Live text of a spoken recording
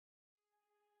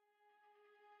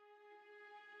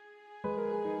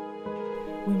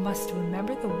we must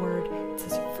remember the word. It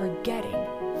says forgetting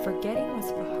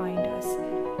what's behind us.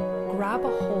 Grab a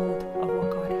hold of what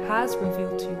God has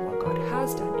revealed to you, what God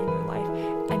has done in your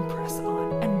life, and press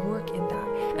on and work in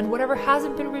that. And whatever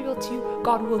hasn't been revealed to you,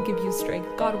 God will give you strength.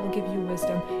 God will give you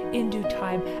wisdom in due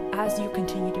time as you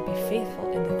continue to be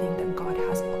faithful in the thing that God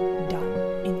has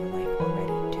done in your life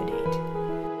already to date.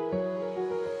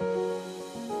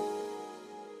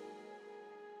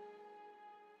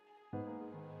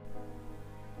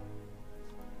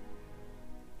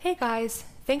 Hey guys,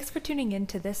 thanks for tuning in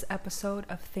to this episode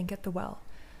of Think at the Well.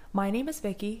 My name is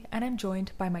Vicky, and I'm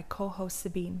joined by my co-host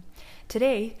Sabine.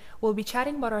 Today, we'll be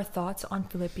chatting about our thoughts on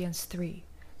Philippians 3.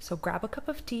 So grab a cup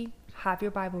of tea, have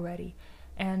your Bible ready,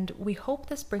 and we hope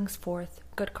this brings forth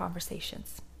good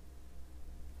conversations.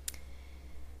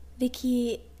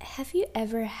 Vicky, have you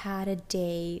ever had a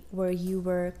day where you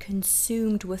were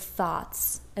consumed with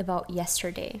thoughts about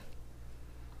yesterday?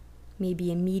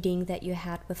 Maybe a meeting that you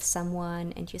had with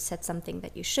someone and you said something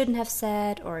that you shouldn't have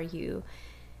said, or you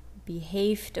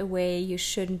behaved a way you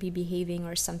shouldn't be behaving,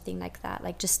 or something like that.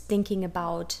 Like just thinking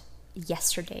about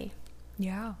yesterday.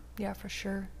 Yeah, for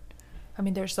sure. I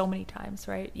mean, there's so many times,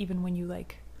 right? Even when you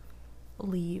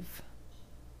leave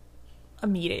a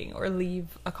meeting or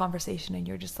leave a conversation and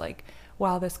you're just like,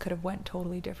 wow, this could have went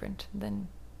totally different than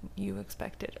you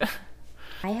expected.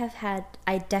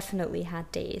 I definitely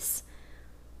had days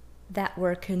that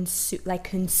were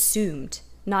consumed,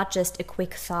 not just a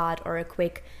quick thought or a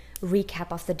quick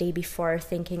recap of the day before,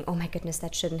 thinking, oh my goodness,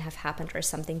 that shouldn't have happened or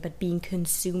something, but being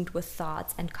consumed with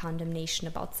thoughts and condemnation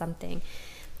about something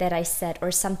that I said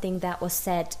or something that was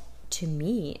said to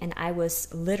me, and I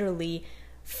was literally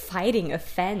fighting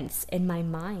offense in my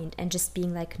mind and just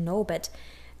being like, no, but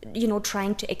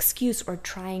trying to excuse or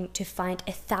trying to find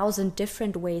 1,000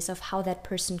 different ways of how that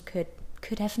person could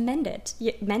have meant it,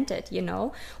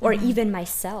 or even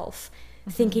myself.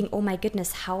 Thinking, oh my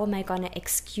goodness, how am I going to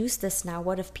excuse this now?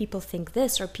 What if people think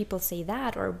this or people say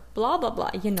that or blah, blah, blah,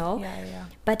 Yeah.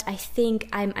 But I think,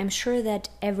 I'm sure that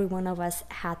every one of us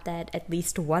had that at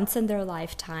least once in their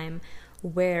lifetime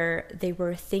where they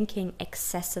were thinking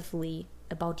excessively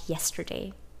about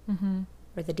yesterday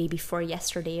or the day before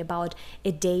yesterday, about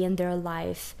a day in their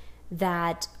life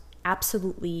that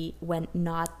absolutely went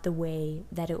not the way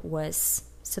that it was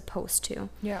supposed to.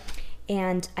 Yeah.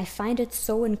 And I find it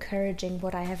so encouraging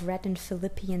what I have read in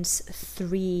Philippians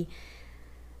 3,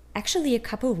 actually a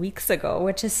couple weeks ago,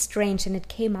 which is strange, and it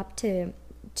came up to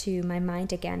my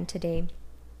mind again today,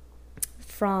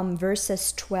 from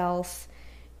verses 12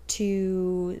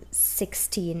 to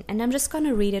 16. And I'm just going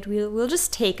to read it. We'll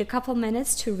just take a couple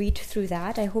minutes to read through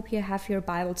that. I hope you have your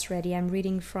Bibles ready. I'm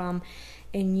reading from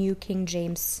a New King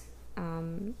James,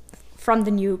 from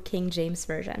the New King James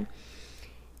Version.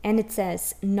 And it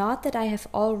says, not that I have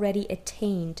already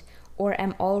attained or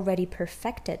am already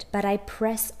perfected, but I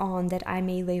press on that I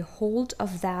may lay hold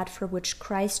of that for which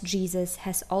Christ Jesus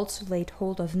has also laid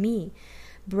hold of me.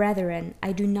 Brethren,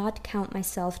 I do not count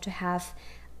myself to have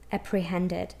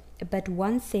apprehended, but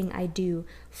one thing I do,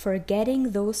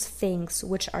 forgetting those things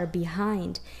which are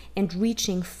behind and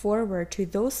reaching forward to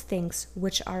those things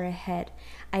which are ahead,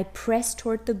 I press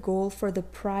toward the goal for the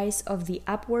prize of the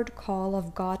upward call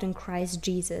of God in Christ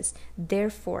Jesus.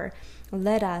 Therefore,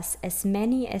 let us, as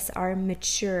many as are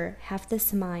mature, have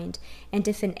this mind, and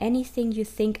if in anything you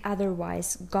think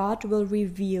otherwise, God will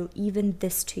reveal even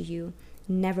this to you.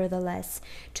 Nevertheless,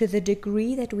 to the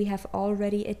degree that we have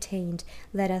already attained,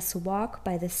 let us walk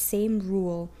by the same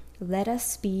rule. Let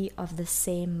us be of the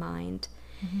same mind.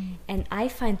 And I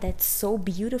find that so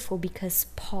beautiful because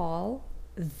Paul,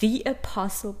 the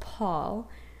Apostle Paul,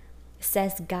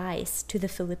 says, guys, to the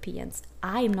Philippians,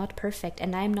 I am not perfect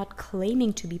and I am not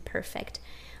claiming to be perfect,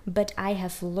 but I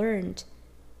have learned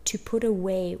to put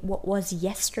away what was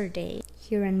yesterday.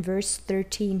 Here in verse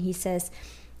 13, he says,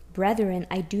 Brethren,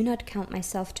 I do not count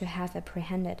myself to have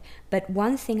apprehended, but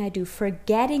one thing I do,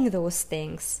 forgetting those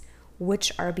things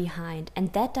which are behind.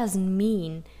 And that doesn't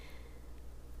mean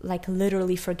like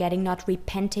literally forgetting, not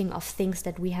repenting of things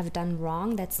that we have done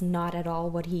wrong. That's not at all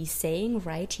what he's saying,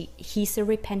 right? He's a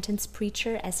repentance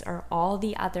preacher, as are all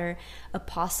the other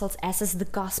apostles, as is the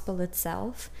gospel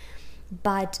itself.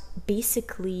 But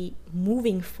basically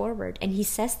moving forward, and he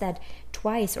says that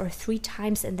twice or three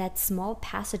times in that small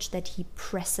passage, that he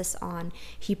presses on,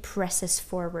 he presses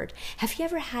forward. Have you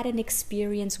ever had an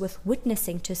experience with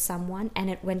witnessing to someone and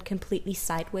it went completely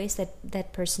sideways,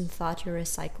 that person thought you're a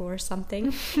psycho or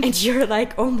something, and you're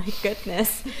like, oh my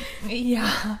goodness?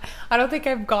 Yeah, I don't think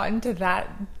I've gotten to that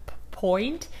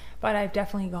point, but I've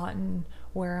definitely gotten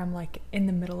where I'm like in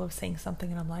the middle of saying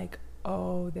something and I'm like,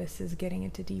 oh, this is getting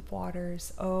into deep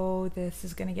waters, oh, this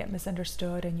is going to get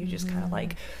misunderstood, and you just kind of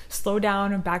like slow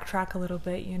down and backtrack a little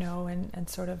bit, you know, and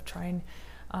sort of try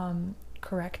and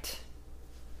correct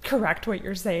what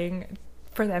you're saying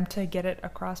for them to get it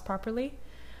across properly.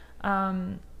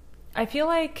 I feel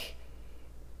like,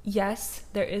 yes,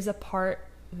 there is a part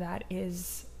that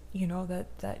is, you know,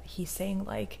 that he's saying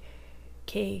like,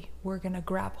 okay, we're going to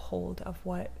grab hold of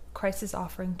what Christ is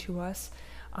offering to us,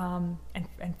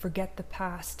 and forget the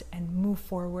past and move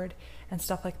forward and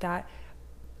stuff like that.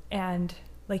 And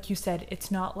like you said,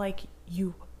 it's not like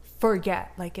you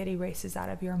forget, like it erases out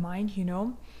of your mind, you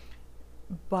know,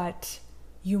 but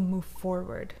you move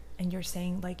forward, and you're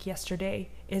saying like, yesterday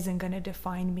isn't going to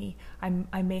define me.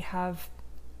 I may have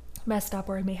messed up,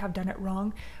 or I may have done it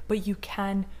wrong, but you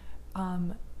can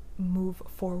move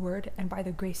forward, and by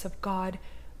the grace of God,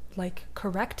 like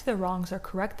correct the wrongs or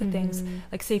correct the things.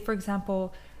 Like, say for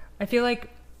example, I feel like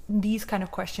these kind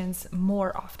of questions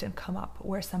more often come up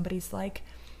where somebody's like,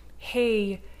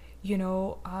 hey, you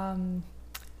know,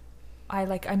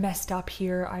 I messed up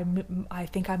here. I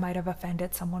think I might have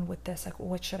offended someone with this. Like,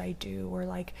 what should I do? Or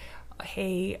like,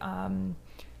 hey,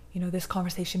 you know, this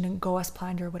conversation didn't go as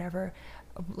planned or whatever.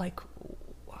 Like,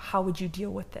 how would you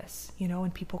deal with this? You know,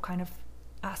 and people kind of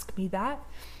ask me that.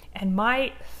 And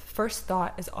my first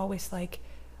thought is always like,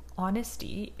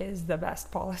 honesty is the best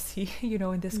policy, you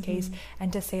know, in this case.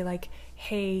 And to say like,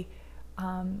 hey,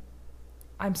 I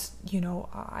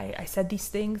said these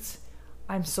things.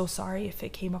 I'm so sorry if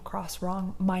it came across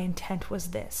wrong. My intent was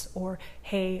this. Or,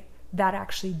 hey, that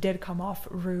actually did come off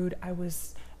rude. I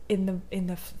was in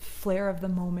the flare of the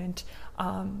moment.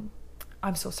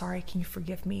 I'm so sorry. Can you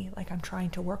forgive me? Like, I'm trying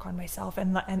to work on myself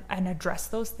and address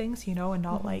those things, you know, and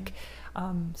not like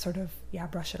sort of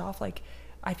brush it off. Like,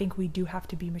 I think we do have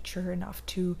to be mature enough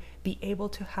to be able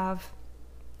to have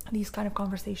these kind of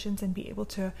conversations and be able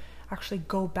to actually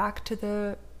go back to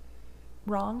the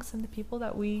wrongs and the people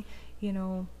that we, you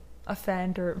know,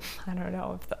 offend, or I don't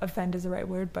know if offend is the right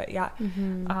word, but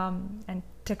and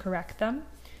to correct them.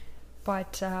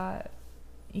 But I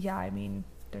mean,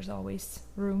 there's always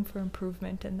room for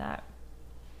improvement in that.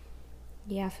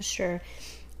 Yeah, for sure.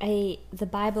 The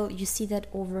Bible, you see that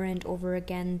over and over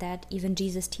again, that even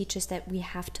Jesus teaches that we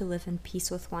have to live in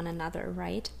peace with one another,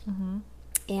 right?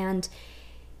 And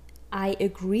I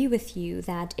agree with you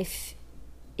that if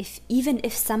even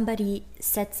if somebody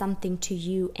said something to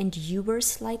you and you were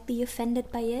slightly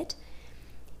offended by it,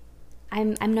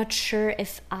 I'm not sure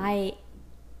if I,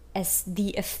 as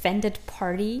the offended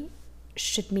party,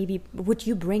 would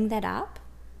you bring that up?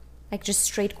 Like, just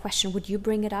straight question, would you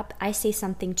bring it up? I say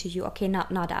something to you, okay,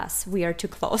 not us, we are too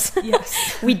close.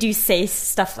 Yes. We do say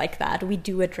stuff like that. We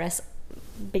do address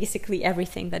basically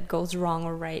everything that goes wrong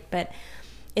or right. But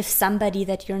if somebody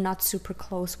that you're not super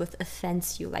close with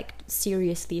offends you, like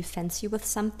seriously offends you with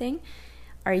something,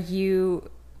 are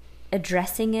you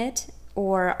addressing it,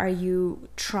 or are you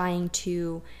trying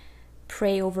to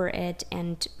pray over it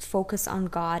and focus on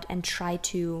God and try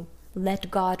to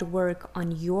let God work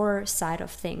on your side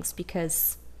of things?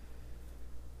 Because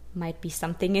might be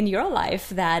something in your life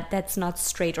that's not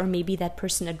straight, or maybe that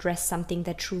person addressed something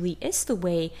that truly is the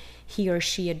way he or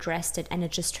she addressed it, and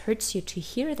it just hurts you to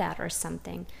hear that or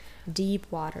something. Deep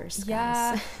waters,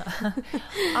 guys.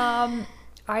 Yeah.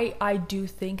 I do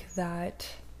think that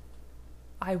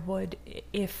I would,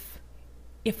 if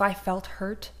I felt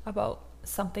hurt about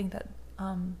something that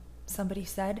somebody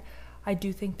said, I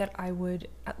do think that I would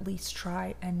at least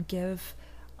try and give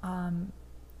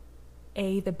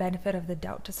the benefit of the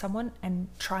doubt to someone, and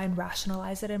try and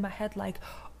rationalize it in my head, like,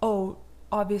 oh,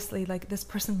 obviously, like, this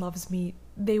person loves me,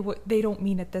 they don't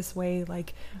mean it this way,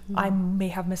 like, I may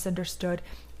have misunderstood.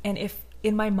 And if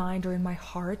in my mind or in my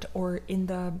heart or in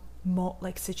the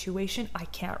situation, I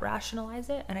can't rationalize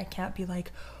it, and I can't be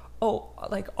like, oh,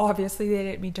 like, obviously they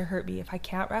didn't mean to hurt me. If I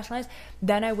can't rationalize,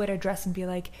 then I would address and be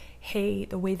like, hey,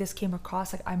 the way this came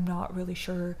across, like, I'm not really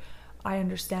sure I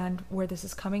understand where this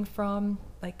is coming from.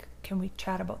 Like, can we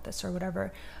chat about this or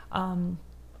whatever?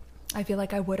 I feel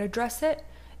like I would address it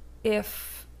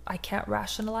if I can't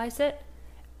rationalize it.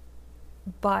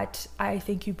 But I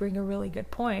think you bring a really good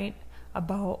point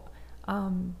about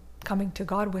coming to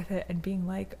God with it and being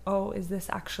like, oh, is this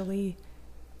actually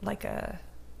like a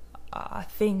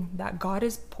thing that God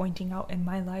is pointing out in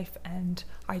my life, and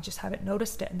I just haven't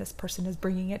noticed it, and this person is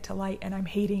bringing it to light, and I'm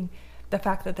hating the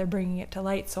fact that they're bringing it to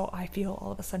light, so I feel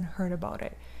all of a sudden hurt about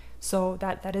it. So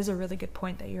that is a really good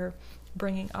point that you're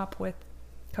bringing up with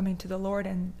coming to the Lord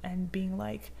and being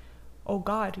like, oh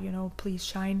God, you know, please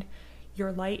shine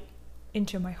your light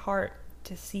into my heart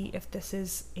to see if this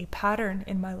is a pattern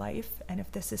in my life, and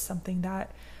if this is something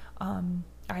that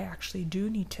I actually do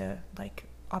need to like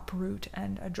uproot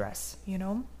and address, you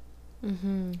know?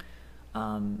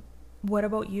 What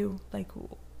about you? Like,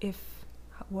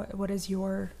 what is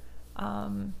your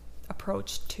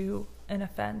approach to an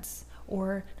offense,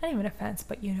 or not even offense,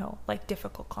 but you know, like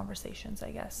difficult conversations,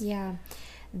 I guess? Yeah,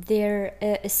 there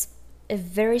is a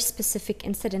very specific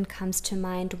incident comes to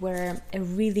mind where a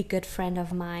really good friend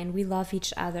of mine, we love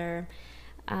each other.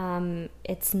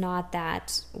 It's not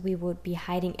that we would be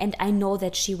hiding, and I know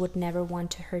that she would never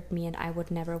want to hurt me and I would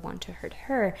never want to hurt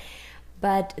her,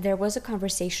 but there was a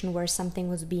conversation where something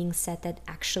was being said that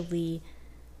actually,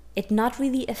 it not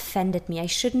really offended me. I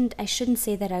shouldn't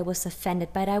say that I was offended,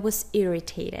 but I was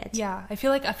irritated. Yeah, I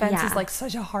feel like offense is like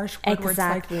such a harsh word.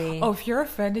 Exactly. Where it's like, oh, if you're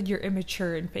offended, you're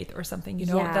immature in faith or something. You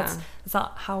know, that's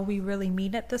not how we really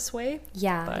mean it this way.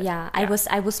 Yeah.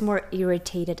 I was more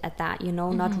irritated at that. You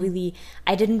know, not really.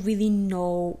 I didn't really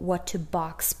know what to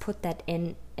put that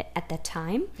in at that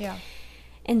time. Yeah.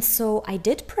 And so I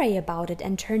did pray about it,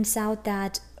 and turns out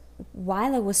that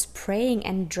while I was praying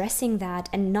and addressing that,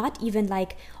 and not even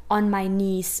like on my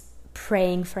knees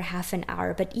praying for half an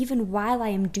hour, but even while I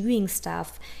am doing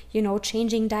stuff, you know,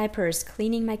 changing diapers,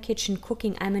 cleaning my kitchen,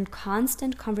 cooking, I'm in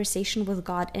constant conversation with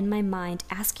God in my mind,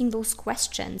 asking those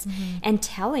questions and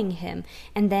telling him.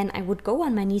 And then I would go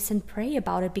on my knees and pray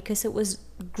about it because it was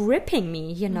gripping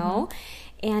me, you know?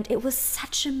 And it was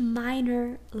such a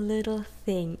minor little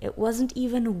thing. It wasn't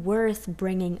even worth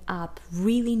bringing up,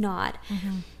 really not.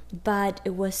 But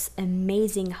it was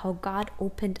amazing how God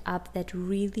opened up that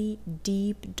really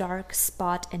deep, dark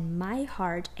spot in my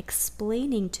heart,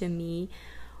 explaining to me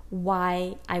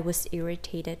why I was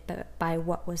irritated by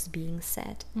what was being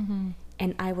said.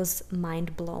 And I was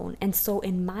mind blown. And so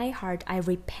in my heart, I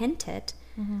repented.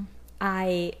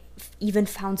 I even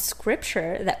found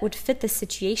scripture that would fit the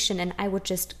situation, and I would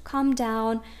just calm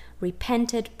down,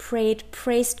 repented, prayed,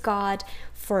 praised God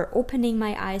for opening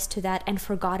my eyes to that, and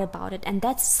forgot about it. And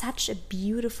that's such a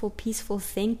beautiful, peaceful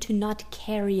thing, to not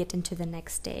carry it into the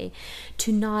next day,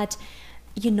 to not,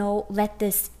 you know, let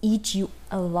this eat you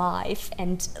alive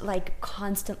and like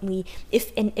constantly.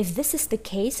 If this is the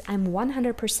case, I'm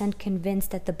 100%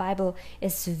 convinced that the Bible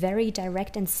is very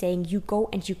direct in saying you go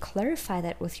and you clarify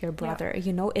that with your brother.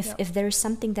 You know, if there's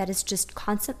something that is just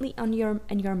constantly in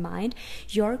your mind,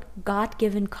 your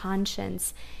God-given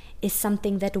conscience is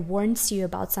something that warns you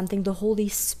about something, the Holy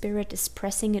Spirit is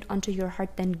pressing it onto your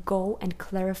heart, then go and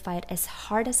clarify it, as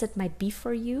hard as it might be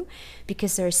for you,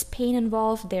 because there's pain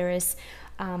involved, there is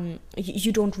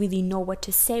you don't really know what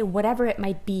to say, whatever it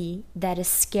might be that is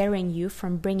scaring you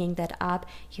from bringing that up.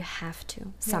 You have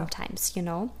to sometimes, you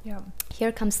know.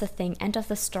 Here comes the thing, end of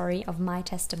the story of my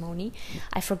testimony.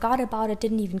 I forgot about it,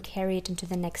 didn't even carry it into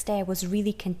the next day. I was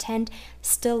really content,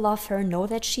 still love her, know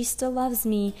that she still loves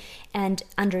me, and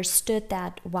understood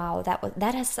that, wow,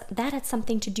 that had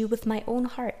something to do with my own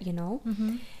heart, you know.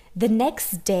 The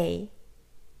next day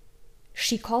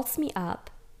she calls me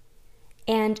up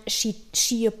and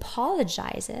she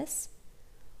apologizes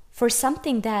for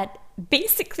something that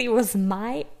basically was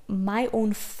my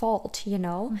own fault, you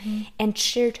know, and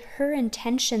shared her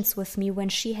intentions with me when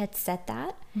she had said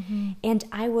that. And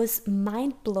I was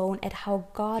mind blown at how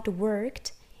God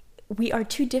worked. We are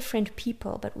two different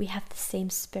people, but we have the same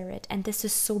spirit. And this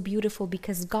is so beautiful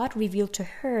because God revealed to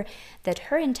her that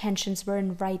her intentions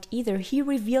weren't right either. He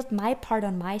revealed my part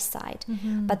on my side,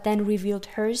 but then revealed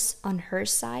hers on her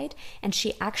side. And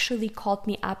she actually called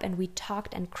me up and we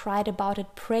talked and cried about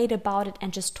it, prayed about it,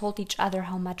 and just told each other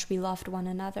how much we loved one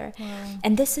another.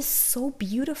 And this is so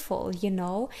beautiful, you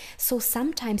know? So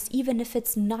sometimes, even if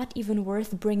it's not even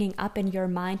worth bringing up in your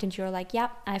mind and you're like,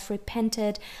 yeah, I've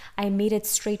repented, I made it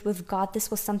straight with God, this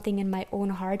was something in my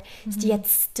own heart, yet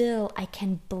still I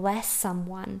can bless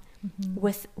someone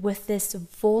with this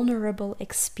vulnerable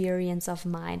experience of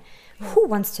mine. Who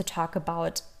wants to talk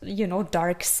about, you know,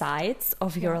 dark sides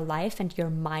of your life and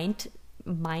your mind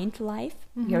life,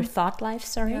 your thought life,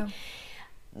 sorry.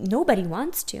 Nobody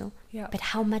wants to. But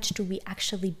how much do we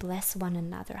actually bless one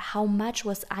another? How much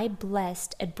was I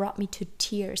blessed? It brought me to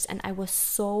tears, and I was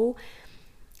so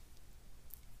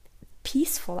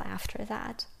peaceful after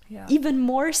that. Even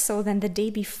more so than the day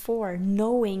before,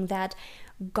 knowing that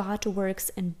God works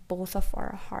in both of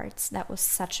our hearts. That was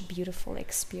such a beautiful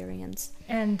experience.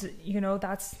 And, you know,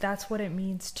 that's what it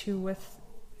means too with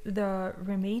the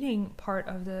remaining part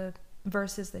of the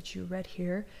verses that you read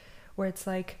here, where it's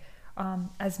like,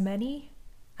 as many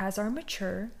as are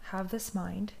mature have this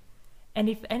mind, and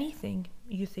if anything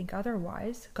you think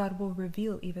otherwise, God will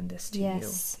reveal even this to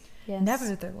you.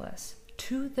 Nevertheless,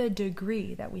 to the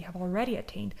degree that we have already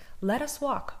attained, let us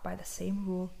walk by the same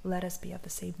rule, let us be of the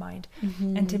same mind.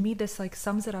 And to me, this like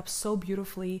sums it up so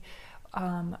beautifully,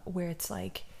 where it's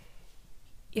like,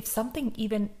 if something,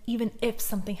 even if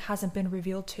something hasn't been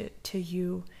revealed to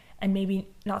you, and maybe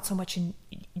not so much in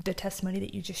the testimony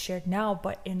that you just shared now,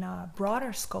 but in a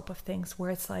broader scope of things,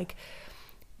 where it's like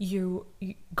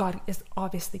God is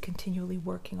obviously continually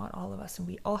working on all of us, and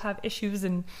we all have issues,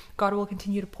 and God will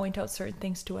continue to point out certain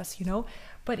things to us,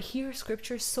 but here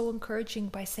scripture is so encouraging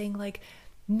by saying like,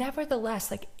 nevertheless,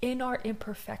 like in our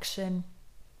imperfection,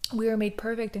 we are made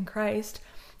perfect in Christ.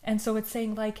 And so it's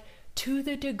saying like, to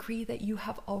the degree that you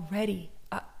have already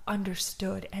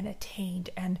understood and attained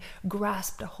and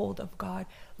grasped a hold of God,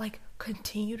 like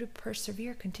continue to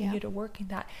persevere, continue to work in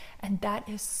that. And that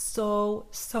is so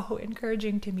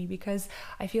encouraging to me, because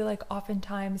I feel like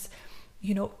oftentimes,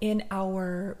 in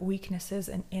our weaknesses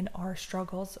and in our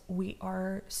struggles, we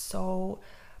are so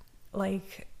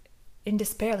like in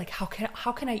despair, like how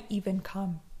can I even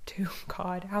come to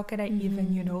God? How can I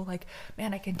even, like,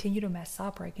 man, I continue to mess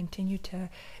up, or I continue to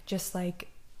just like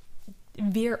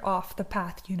veer off the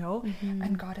path,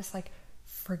 and God is like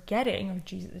forgetting, or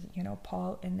Jesus,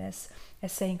 Paul in this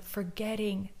is saying,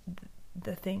 forgetting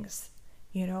the things,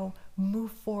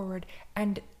 move forward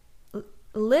and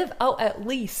live out at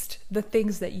least the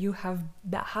things that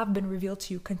have been revealed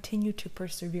to you. Continue to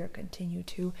persevere, continue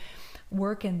to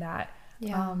work in that.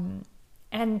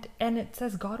 And it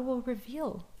says God will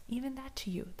reveal even that to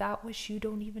you, that which you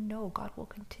don't even know. God will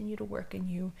continue to work in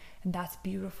you, and that's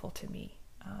beautiful to me,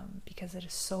 because it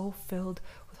is so filled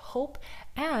with hope,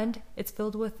 and it's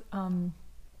filled with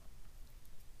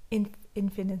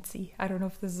infinity. I don't know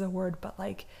if this is a word, but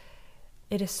like,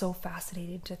 it is so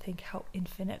fascinating to think how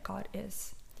infinite God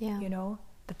is.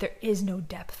 That there is no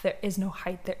depth, there is no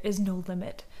height, there is no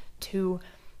limit to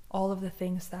all of the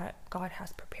things that God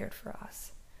has prepared for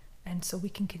us. And so we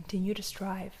can continue to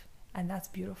strive, and that's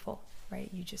beautiful, right?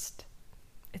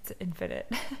 It's infinite.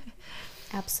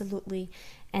 Absolutely.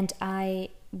 And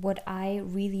what I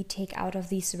really take out of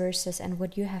these verses, and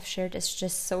what you have shared, is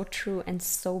just so true and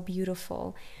so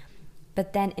beautiful.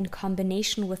 But then in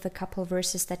combination with a couple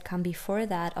verses that come before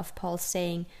that, of Paul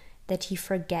saying that he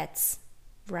forgets,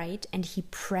 right? And he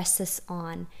presses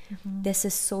on. This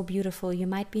is so beautiful. You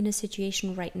might be in a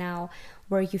situation right now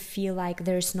where you feel like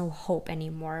there's no hope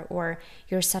anymore, or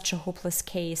you're such a hopeless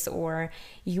case, or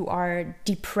you are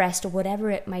depressed, or whatever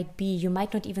it might be. You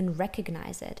might not even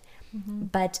recognize it.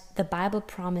 But the Bible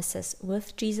promises,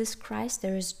 with Jesus Christ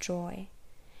there is joy.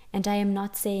 And I am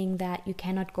not saying that you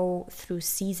cannot go through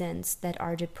seasons that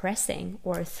are depressing,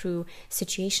 or through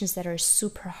situations that are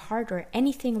super hard, or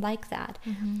anything like that.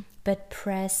 But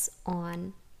press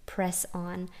on, press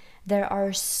on. There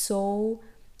are so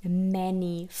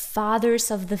many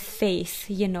fathers of the faith,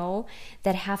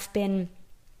 that have been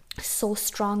so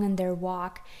strong in their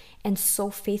walk and so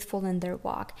faithful in their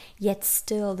walk, yet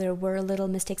still there were little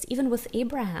mistakes. Even with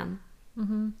Abraham,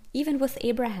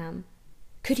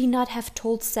 could he not have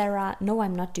told Sarah, no,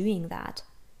 I'm not doing that?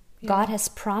 God has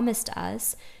promised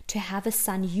us to have a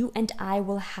son. You and I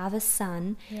will have a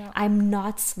son. I'm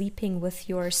not sleeping with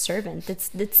your servant.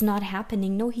 That's not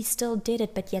happening. No, he still did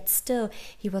it, but yet still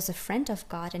he was a friend of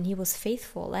God, and he was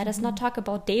faithful. Let us not talk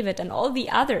about David and all the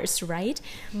others, right?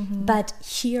 But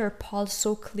here Paul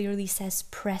so clearly says,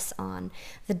 press on.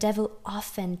 The devil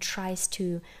often tries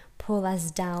to pull us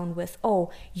down with,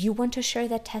 oh, you want to share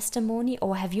that testimony?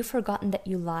 Oh, have you forgotten that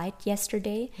you lied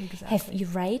yesterday? Exactly.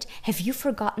 Have you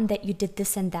forgotten that you did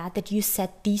this and that you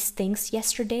said these things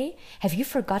yesterday? Have you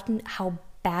forgotten how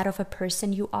bad of a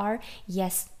person you are?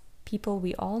 Yes, people,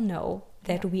 we all know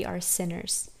that we are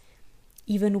sinners.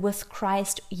 Even with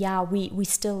Christ, we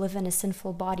still live in a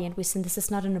sinful body, and we sin. This is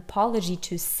not an apology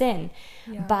to sin,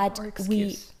 but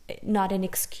not an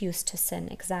excuse to sin,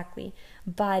 exactly.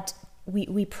 But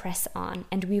we press on,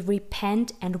 and we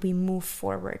repent, and we move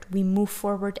forward. We move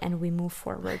forward, and we move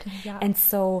forward. And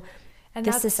so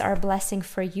this is our blessing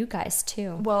for you guys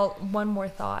too. Well, one more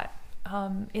thought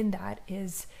in that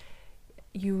is,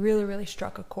 you really, really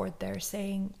struck a chord there,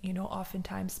 saying,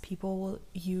 oftentimes people will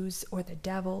use, or the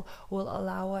devil will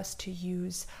allow us to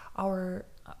use our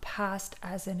past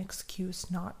as an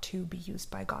excuse not to be used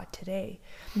by God today.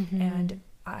 And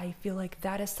I feel like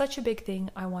that is such a big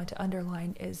thing I want to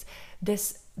underline, is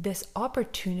this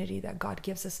opportunity that God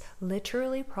gives us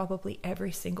literally, probably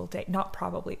every single day, not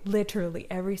probably, literally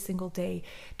every single day,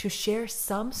 to share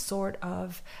some sort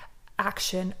of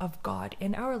action of God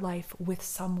in our life with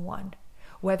someone.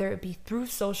 whether it be through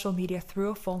social media,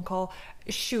 through a phone call.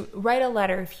 Shoot, write a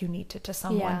letter if you need to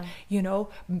someone,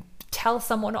 tell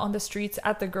someone on the streets,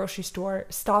 at the grocery store,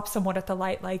 stop someone at the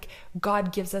light. Like,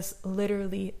 God gives us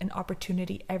literally an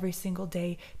opportunity every single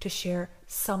day to share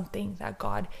something that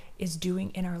God is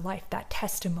doing in our life, that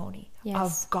testimony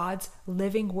of God's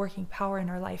living, working power in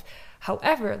our life.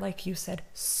 However, like you said,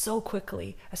 so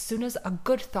quickly, as soon as a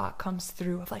good thought comes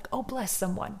through of like, oh, bless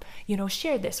someone,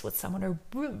 share this with someone, or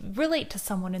relate to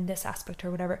someone in this aspect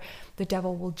or whatever, the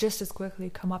devil will just as quickly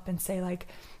come up and say like,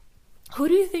 who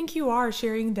do you think you are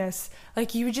sharing this?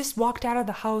 Like, you just walked out of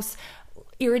the house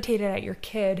irritated at your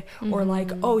kid, or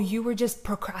like, oh, you were just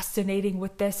procrastinating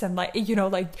with this and like,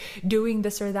 like doing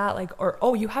this or that, like, or,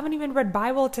 oh, you haven't even read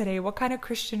Bible today. What kind of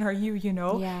Christian are you?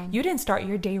 You didn't start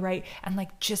your day right. And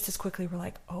like, just as quickly we're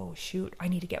like, oh shoot, I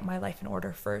need to get my life in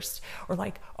order first. Or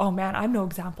like, oh man, I'm no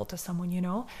example to someone,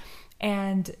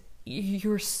 and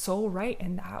you're so right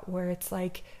in that, where it's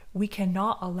like, we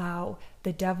cannot allow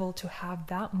the devil to have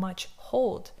that much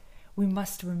hold. We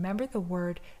must remember the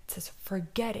word. It says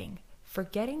forgetting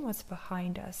what's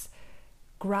behind us.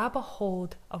 Grab a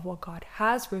hold of what God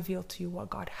has revealed to you, what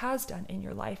God has done in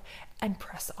your life, and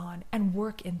press on and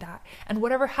work in that. And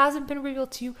whatever hasn't been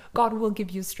revealed to you, God will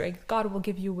give you strength. God will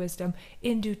give you wisdom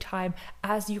in due time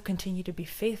as you continue to be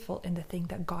faithful in the thing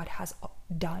that God has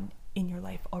done in your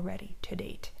life already to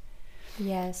date.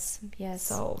 Yes.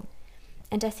 So,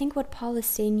 and I think what Paul is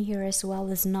saying here as well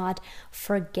is not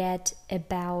forget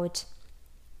about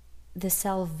the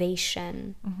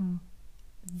salvation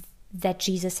that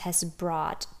Jesus has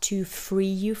brought to free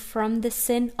you from the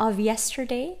sin of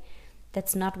yesterday.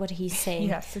 That's not what he's saying.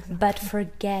 Yes, exactly. But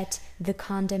forget the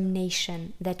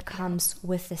condemnation that comes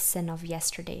with the sin of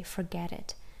yesterday. Forget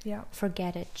it. Yeah.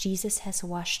 Forget it. Jesus has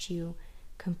washed you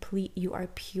complete. You are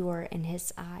pure in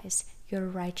his eyes. You're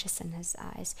righteous in his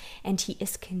eyes, and he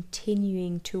is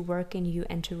continuing to work in you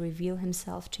and to reveal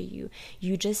himself to you.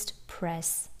 You just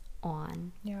press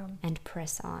on and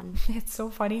press on. It's so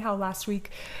funny how last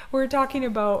week we were talking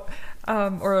about,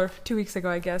 or 2 weeks ago,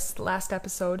 I guess, last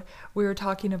episode, we were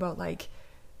talking about like,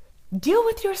 deal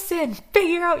with your sin,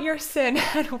 figure out your sin.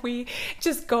 And we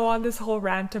just go on this whole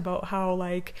rant about how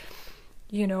like,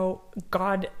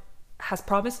 God has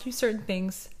promised you certain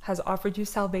things, has offered you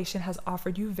salvation, has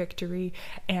offered you victory.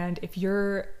 And if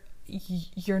you're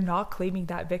not claiming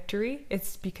that victory,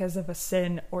 it's because of a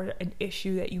sin or an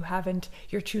issue that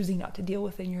you're choosing not to deal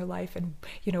with in your life. And,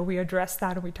 we addressed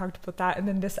that and we talked about that. And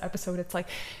then this episode, it's like,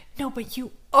 no, but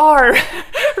you are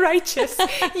righteous.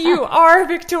 You are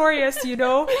victorious,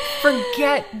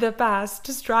 forget the past,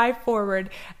 to strive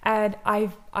forward. And I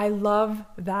love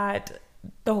that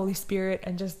the Holy Spirit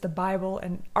and just the Bible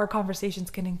and our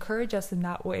conversations can encourage us in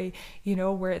that way,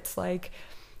 where it's like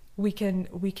we can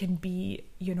be,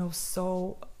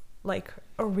 so like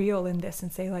real in this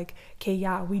and say like, okay,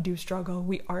 yeah, we do struggle.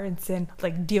 We are in sin.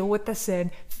 Like, deal with the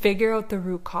sin, figure out the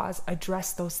root cause,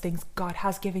 address those things. God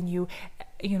has given you,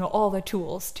 all the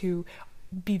tools to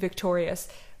be victorious,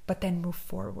 but then move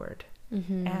forward.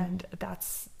 And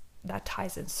that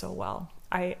ties in so well.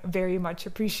 I very much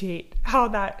appreciate how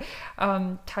that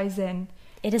ties in.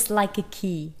 It is like a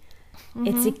key.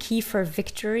 It's a key for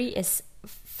victory is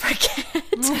forget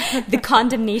the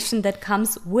condemnation that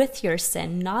comes with your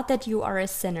sin, not that you are a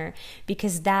sinner,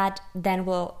 because that then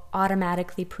will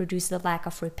automatically produce the lack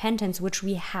of repentance, which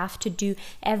we have to do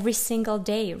every single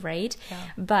day, right? Yeah.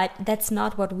 But that's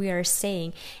not what we are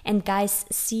saying. And guys,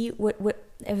 see what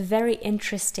a very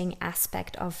interesting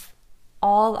aspect of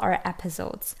all our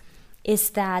episodes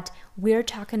is that we're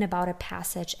talking about a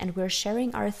passage and we're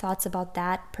sharing our thoughts about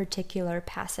that particular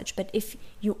passage. But if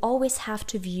you always have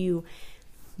to view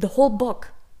the whole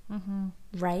book,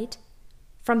 right?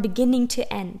 From beginning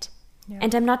to end. Yeah.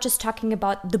 And I'm not just talking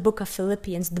about the book of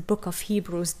Philippians, the book of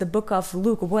Hebrews, the book of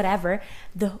Luke, whatever,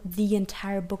 the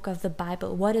entire book of the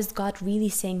Bible. What is God really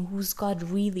saying? Who's God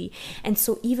really? And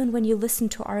so even when you listen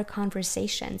to our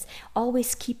conversations,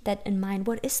 always keep that in mind.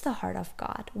 What is the heart of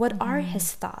God? What are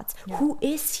his thoughts? Yeah. Who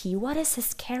is he? What is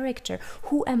his character?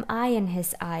 Who am I in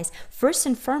his eyes? First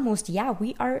and foremost, yeah,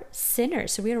 we are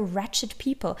sinners. We are wretched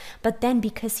people. But then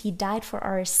because he died for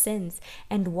our sins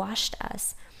and washed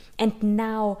us, and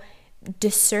now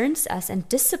discerns us and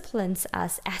disciplines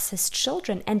us as his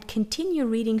children. And continue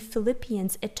reading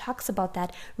Philippians. It talks about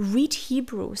that. Read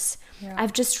Hebrews. Yeah.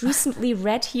 I've just recently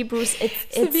read Hebrews. It's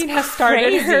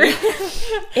crazy.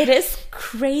 It is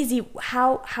crazy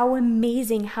how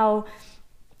amazing, how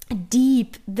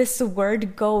deep this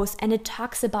word goes, and it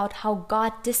talks about how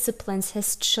God disciplines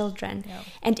his children. Yeah.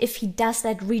 And if he does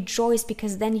that, rejoice,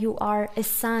 because then you are a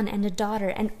son and a daughter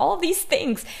and all these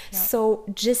things. Yeah. So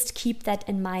just keep that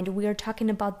in mind. We are talking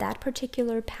about that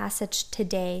particular passage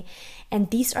today, and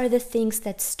these are the things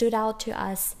that stood out to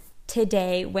us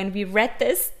today when we read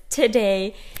this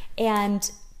today. And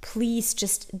please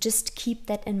just keep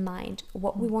that in mind.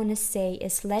 What we want to say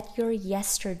is, let your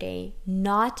yesterday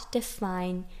not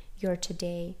define your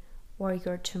today or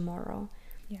your tomorrow.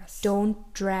 Yes.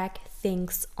 Don't drag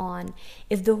things on.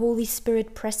 If the Holy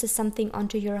Spirit presses something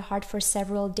onto your heart for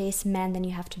several days, man, then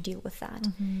you have to deal with that.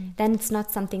 Then it's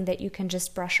not something that you can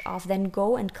just brush off. Then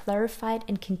go and clarify it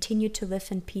and continue to live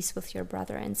in peace with your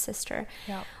brother and sister.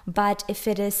 Yeah. But if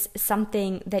it is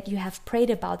something that you have prayed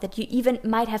about, that you even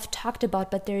might have talked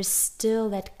about, but there's still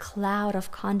that cloud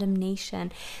of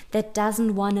condemnation that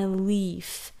doesn't want to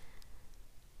leave,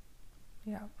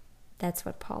 Yeah. that's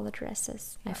what Paul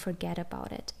addresses. Yeah. I forget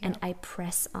about it Yeah. and I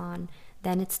press on.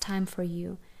 Then it's time for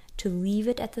you to leave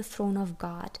it at the throne of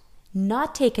God.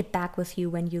 Not take it back with you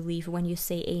when you leave, when you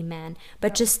say amen,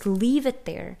 but just leave it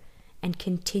there and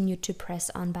continue to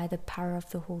press on by the power of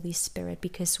the Holy Spirit,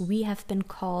 because we have been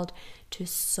called to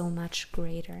so much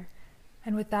greater.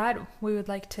 And with that, we would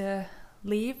like to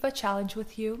leave a challenge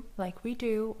with you, like we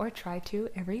do, or try to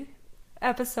every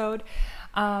episode,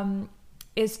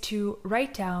 is to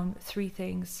write down 3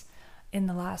 things in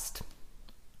the last,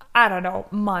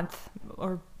 month,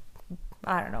 or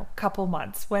couple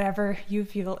months, whatever you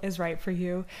feel is right for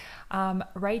you.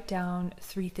 Write down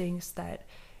 3 things that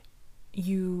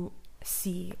you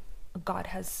see God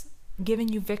has given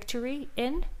you victory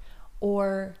in,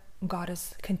 or God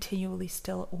is continually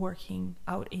still working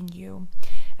out in you.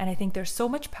 And I think there's so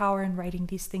much power in writing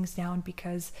these things down,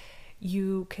 because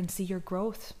you can see your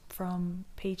growth from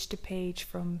page to page,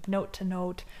 from note to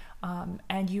note,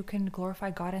 and you can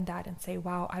glorify God in that and say,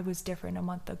 wow, I was different a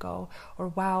month ago, or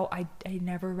wow, I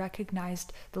never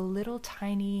recognized the little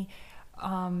tiny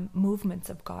movements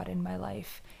of God in my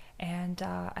life. And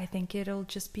I think it'll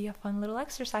just be a fun little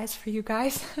exercise for you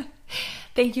guys.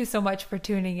 Thank you so much for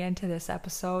tuning in to this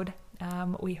episode.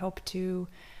 We hope to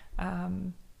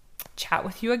chat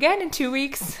with you again in 2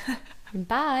 weeks.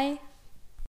 Bye.